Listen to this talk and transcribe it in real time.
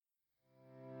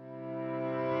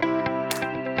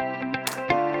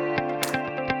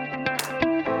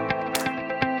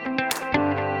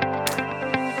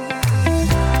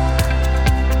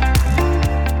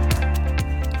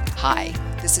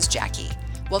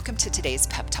Welcome to today's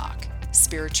Pep Talk,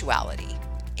 Spirituality,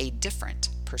 a Different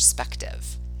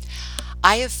Perspective.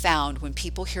 I have found when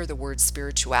people hear the word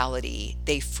spirituality,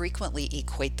 they frequently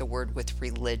equate the word with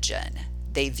religion.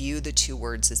 They view the two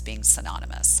words as being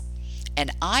synonymous.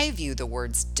 And I view the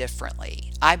words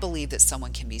differently. I believe that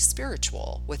someone can be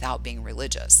spiritual without being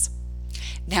religious.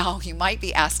 Now, you might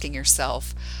be asking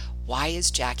yourself, why is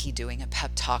Jackie doing a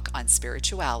pep talk on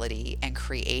spirituality and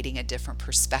creating a different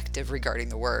perspective regarding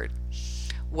the word?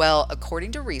 Well,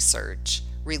 according to research,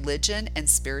 religion and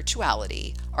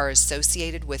spirituality are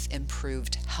associated with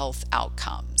improved health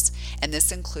outcomes, and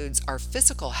this includes our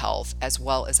physical health as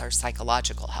well as our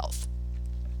psychological health.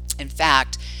 In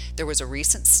fact, there was a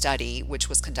recent study which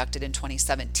was conducted in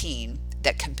 2017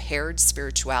 that compared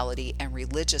spirituality and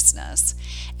religiousness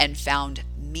and found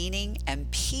meaning and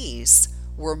peace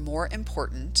were more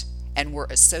important and were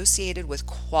associated with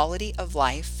quality of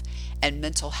life and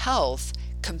mental health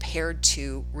compared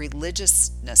to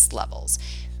religiousness levels.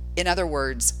 In other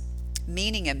words,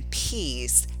 meaning and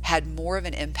peace had more of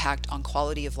an impact on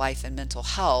quality of life and mental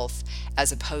health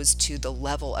as opposed to the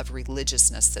level of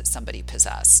religiousness that somebody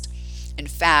possessed. In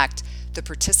fact, the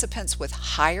participants with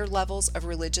higher levels of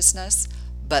religiousness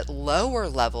but lower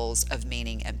levels of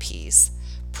meaning and peace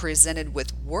presented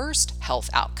with worse health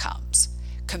outcomes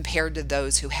compared to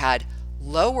those who had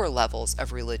lower levels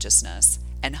of religiousness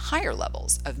and higher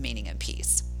levels of meaning and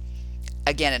peace.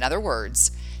 Again, in other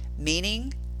words,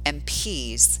 meaning and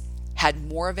peace had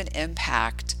more of an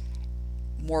impact,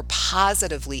 more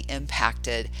positively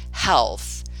impacted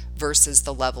health versus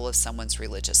the level of someone's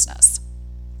religiousness.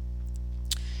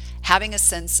 Having a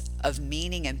sense of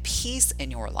meaning and peace in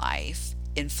your life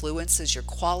influences your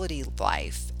quality of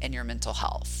life and your mental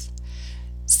health.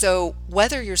 So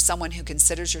whether you're someone who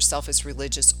considers yourself as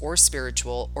religious or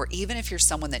spiritual, or even if you're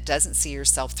someone that doesn't see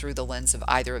yourself through the lens of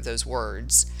either of those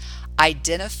words,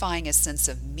 identifying a sense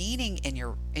of meaning in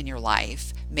your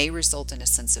life may result in a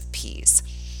sense of peace.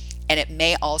 And it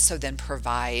may also then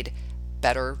provide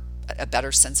a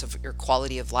better sense of your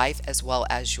quality of life as well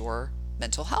as your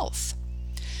mental health.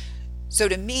 So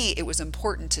to me, it was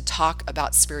important to talk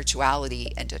about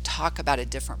spirituality and to talk about a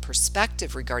different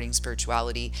perspective regarding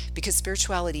spirituality, because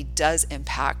spirituality does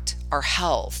impact our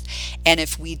health. And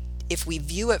if we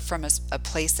view it from a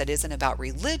place that isn't about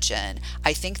religion,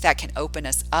 I think that can open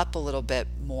us up a little bit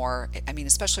more. I mean,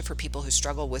 especially for people who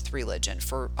struggle with religion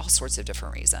for all sorts of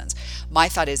different reasons. My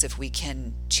thought is if we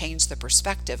can change the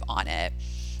perspective on it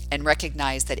and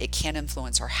recognize that it can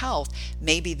influence our health,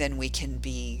 maybe then we can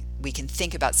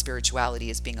think about spirituality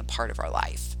as being a part of our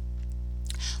life.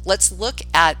 Let's look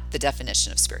at the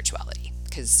definition of spirituality,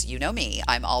 because you know me,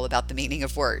 I'm all about the meaning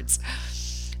of words.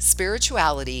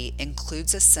 Spirituality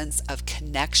includes a sense of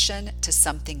connection to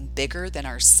something bigger than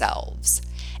ourselves,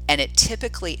 and it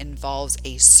typically involves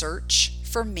a search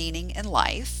for meaning in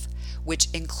life, which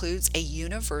includes a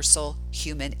universal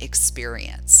human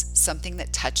experience, something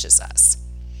that touches us.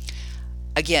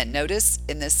 Again, notice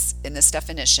in this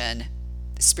definition,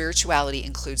 spirituality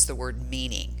includes the word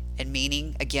meaning, and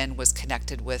meaning again was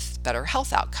connected with better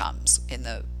health outcomes in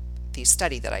the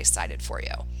study that I cited for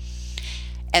you.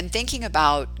 And thinking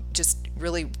about just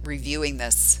really reviewing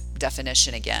this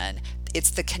definition again,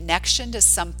 it's the connection to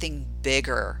something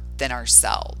bigger than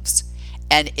ourselves,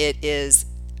 and it is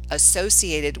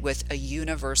associated with a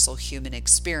universal human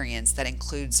experience that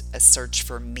includes a search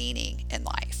for meaning in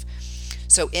life.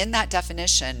 So in that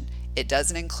definition, it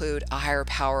doesn't include a higher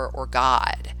power or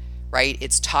God, right?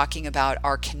 It's talking about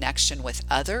our connection with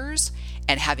others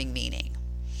and having meaning.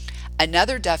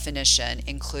 Another definition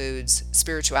includes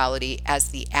spirituality as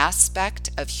the aspect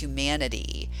of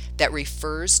humanity that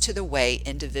refers to the way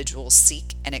individuals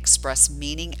seek and express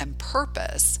meaning and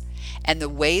purpose, and the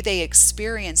way they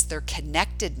experience their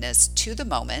connectedness to the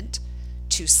moment,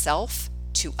 to self,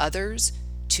 to others,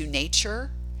 to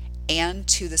nature, and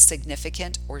to the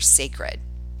significant or sacred.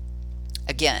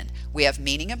 Again, we have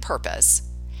meaning and purpose,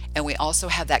 and we also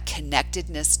have that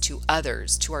connectedness to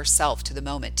others, to ourself, to the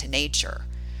moment, to nature,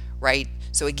 right?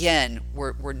 So again,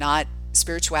 we're not,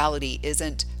 spirituality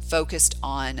isn't focused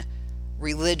on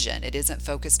religion. It isn't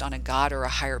focused on a God or a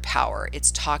higher power.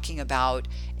 It's talking about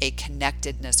a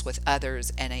connectedness with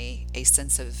others and a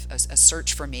sense of a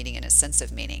search for meaning and a sense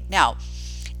of meaning. Now,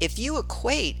 if you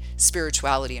equate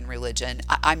spirituality and religion,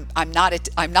 I'm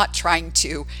not trying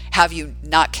to have you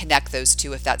not connect those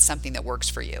two if that's something that works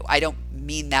for you. I don't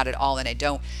mean that at all, and I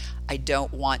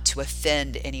don't want to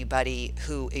offend anybody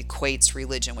who equates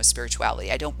religion with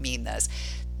spirituality. I don't mean this.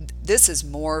 This is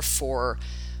more for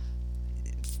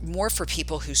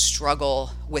people who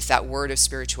struggle with that word of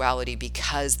spirituality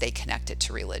because they connect it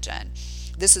to religion.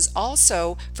 This is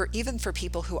also for even for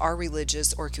people who are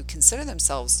religious or who consider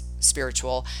themselves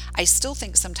spiritual. I still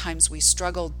think sometimes we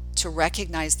struggle to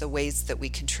recognize the ways that we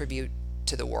contribute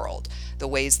to the world, the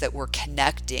ways that we're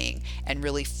connecting and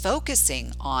really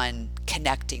focusing on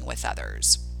connecting with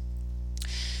others.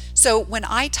 So when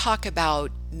I talk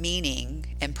about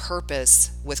meaning and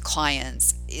purpose with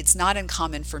clients, it's not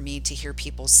uncommon for me to hear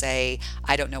people say,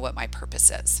 I don't know what my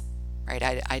purpose is.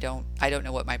 Right? I don't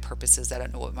know what my purpose is. I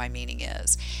don't know what my meaning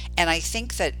is. And I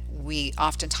think that we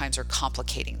oftentimes are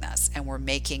complicating this and we're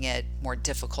making it more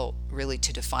difficult really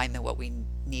to define what we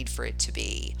need for it to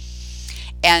be.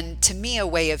 And to me, a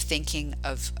way of thinking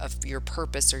of your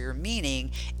purpose or your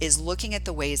meaning is looking at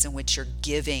the ways in which you're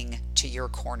giving to your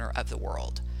corner of the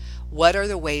world. What are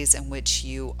the ways in which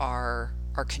you are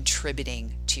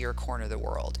contributing to your corner of the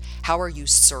world? How are you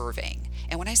serving?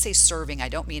 And when I say serving, I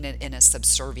don't mean it in a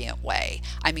subservient way.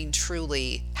 I mean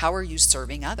truly, how are you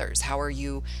serving others? How are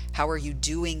you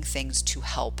doing things to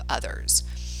help others?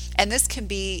 And this can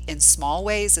be in small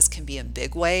ways, this can be in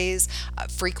big ways.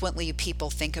 Frequently, people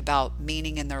think about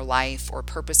meaning in their life or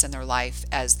purpose in their life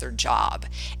as their job.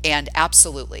 And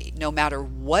absolutely, no matter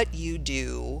what you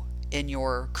do in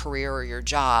your career or your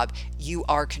job, you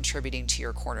are contributing to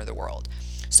your corner of the world.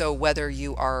 So whether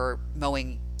you are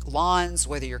mowing lawns,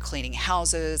 whether you're cleaning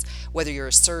houses, whether you're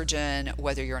a surgeon,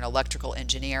 whether you're an electrical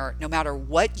engineer, no matter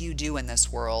what you do in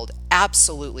this world,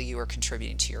 absolutely you are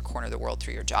contributing to your corner of the world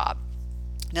through your job.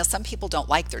 Now, some people don't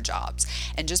like their jobs,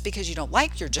 and just because you don't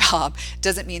like your job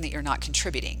doesn't mean that you're not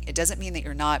contributing. It doesn't mean that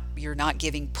you're not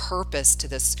giving purpose to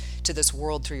this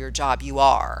world through your job. You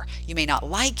are. You may not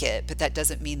like it, but that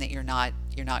doesn't mean that you're not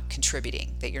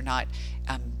contributing, that you're not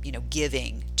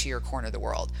giving to your corner of the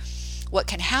world. What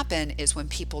can happen is when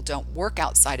people don't work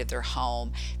outside of their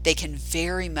home, they can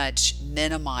very much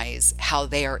minimize how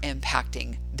they are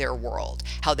impacting their world,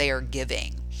 how they are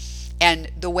giving.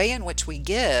 And the way in which we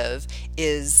give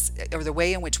or the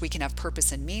way in which we can have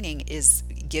purpose and meaning is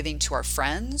giving to our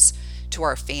friends, to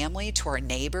our family, to our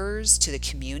neighbors, to the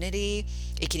community.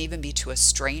 It can even be to a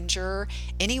stranger,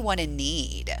 anyone in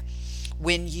need.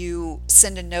 When you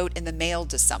send a note in the mail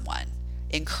to someone,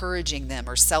 encouraging them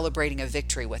or celebrating a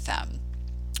victory with them,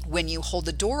 when you hold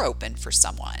the door open for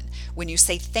someone, when you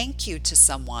say thank you to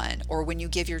someone, or when you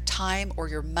give your time or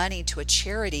your money to a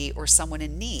charity or someone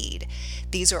in need,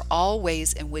 these are all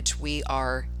ways in which we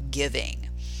are giving.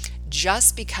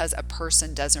 Just because a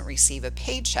person doesn't receive a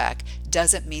paycheck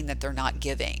doesn't mean that they're not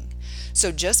giving.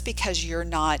 So just because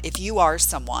if you are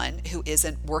someone who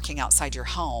isn't working outside your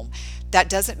home, that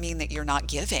doesn't mean that you're not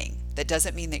giving. That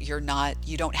doesn't mean that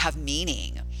you don't have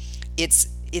meaning.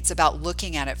 It's about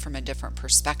looking at it from a different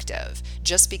perspective.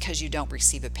 Just because you don't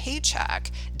receive a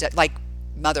paycheck, like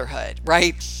motherhood,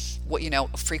 right?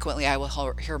 Frequently I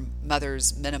will hear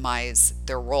mothers minimize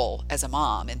their role as a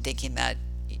mom and thinking that,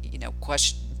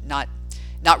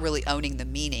 not really owning the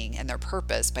meaning and their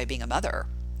purpose by being a mother.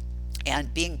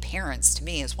 And being parents to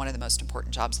me is one of the most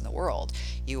important jobs in the world.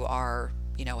 You are,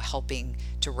 helping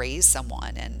to raise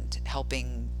someone and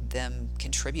helping them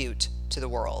contribute to the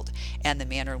world. And the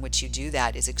manner in which you do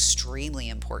that is extremely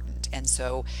important. And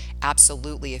so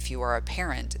absolutely, if you are a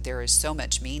parent, there is so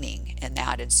much meaning in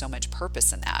that and so much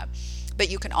purpose in that. But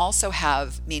you can also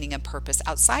have meaning and purpose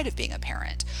outside of being a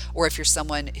parent. Or if you're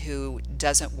someone who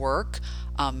doesn't work,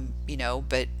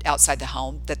 but outside the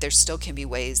home, that there still can be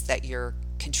ways that you're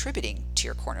contributing to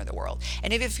your corner of the world.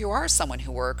 And if you are someone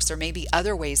who works, there may be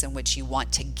other ways in which you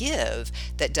want to give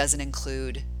that doesn't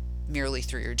include merely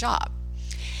through your job.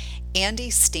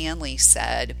 Andy Stanley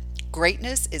said,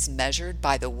 "Greatness is measured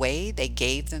by the way they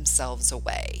gave themselves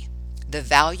away. The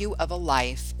value of a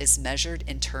life is measured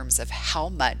in terms of how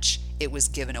much it was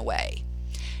given away,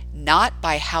 not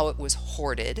by how it was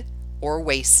hoarded or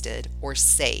wasted or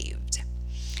saved."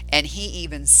 And he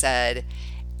even said,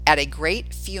 "At a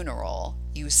great funeral,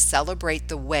 you celebrate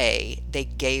the way they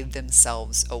gave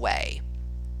themselves away."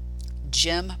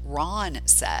 Jim Rohn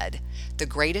said, "The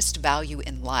greatest value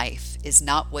in life is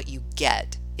not what you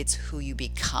get, it's who you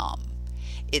become.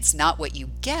 It's not what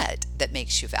you get that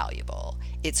makes you valuable,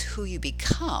 it's who you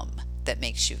become that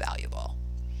makes you valuable."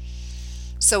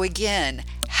 So again,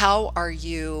 how are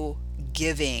you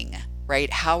giving,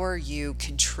 right? How are you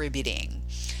contributing?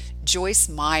 Joyce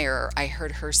Meyer, I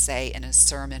heard her say in a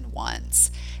sermon once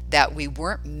that we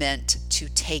weren't meant to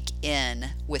take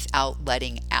in without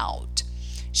letting out.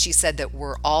 She said that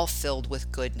we're all filled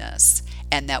with goodness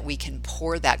and that we can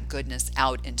pour that goodness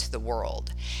out into the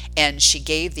world. And she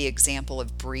gave the example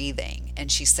of breathing.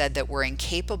 And she said that we're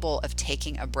incapable of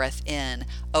taking a breath in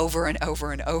over and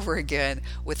over and over again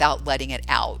without letting it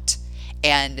out.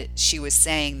 And she was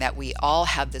saying that we all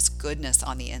have this goodness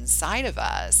on the inside of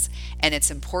us, and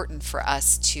it's important for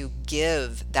us to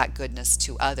give that goodness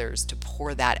to others, to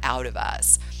pour that out of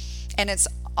us. And it's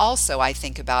also, I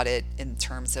think about it in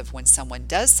terms of when someone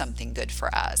does something good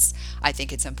for us, I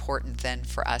think it's important then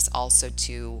for us also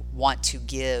to want to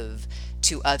give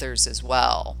to others as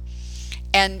well.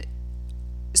 And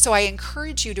so I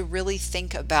encourage you to really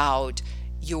think about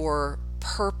your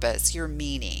purpose, your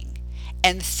meaning,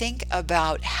 and think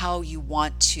about how you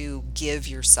want to give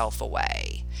yourself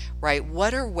away, right?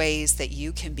 What are ways that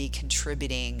you can be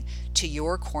contributing to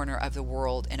your corner of the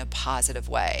world in a positive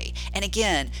way? And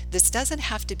again, this doesn't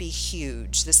have to be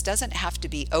huge. This doesn't have to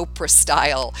be Oprah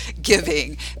style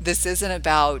giving. This isn't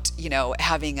about,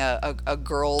 having a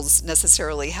girls,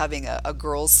 necessarily having a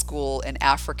girls' school in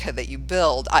Africa that you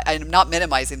build. I'm not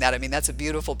minimizing that. I mean, that's a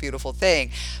beautiful, beautiful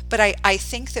thing. But I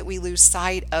think that we lose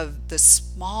sight of the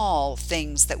small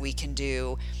things that we can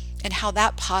do and how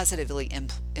that positively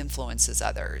influences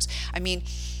others. I mean,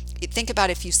 think about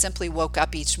if you simply woke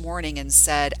up each morning and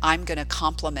said, I'm going to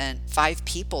compliment 5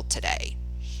 people today.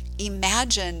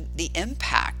 Imagine the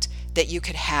impact that you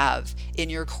could have in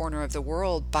your corner of the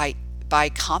world by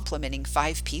complimenting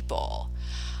 5 people.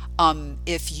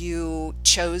 If you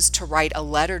chose to write a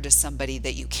letter to somebody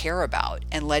that you care about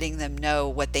and letting them know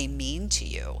what they mean to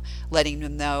you, letting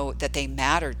them know that they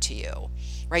matter to you.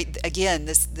 Right? Again,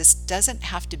 this doesn't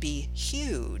have to be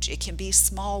huge. It can be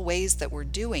small ways that we're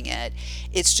doing it.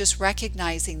 It's just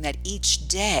recognizing that each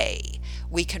day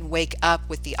we can wake up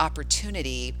with the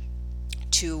opportunity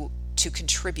to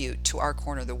contribute to our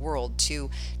corner of the world, to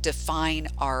define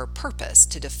our purpose,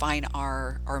 to define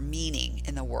our meaning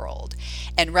in the world.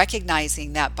 And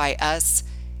recognizing that by us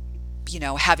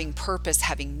having purpose,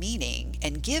 having meaning,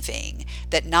 and giving,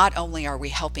 that not only are we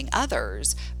helping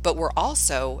others, but we're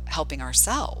also helping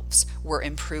ourselves. We're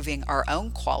improving our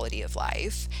own quality of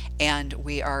life, and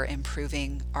we are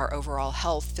improving our overall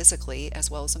health physically as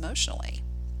well as emotionally.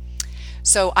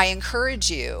 So I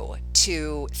encourage you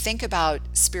to think about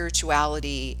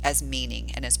spirituality as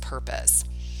meaning and as purpose,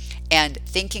 and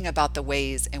thinking about the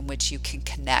ways in which you can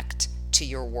connect to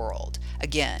your world.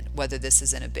 Again, whether this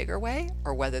is in a bigger way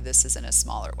or whether this is in a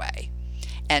smaller way.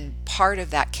 And part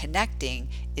of that connecting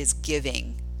is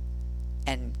giving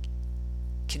and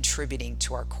contributing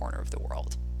to our corner of the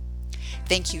world.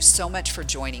 Thank you so much for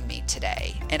joining me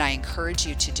today, and I encourage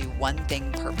you to do one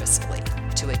thing purposefully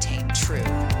to attain true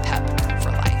PEP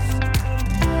for life.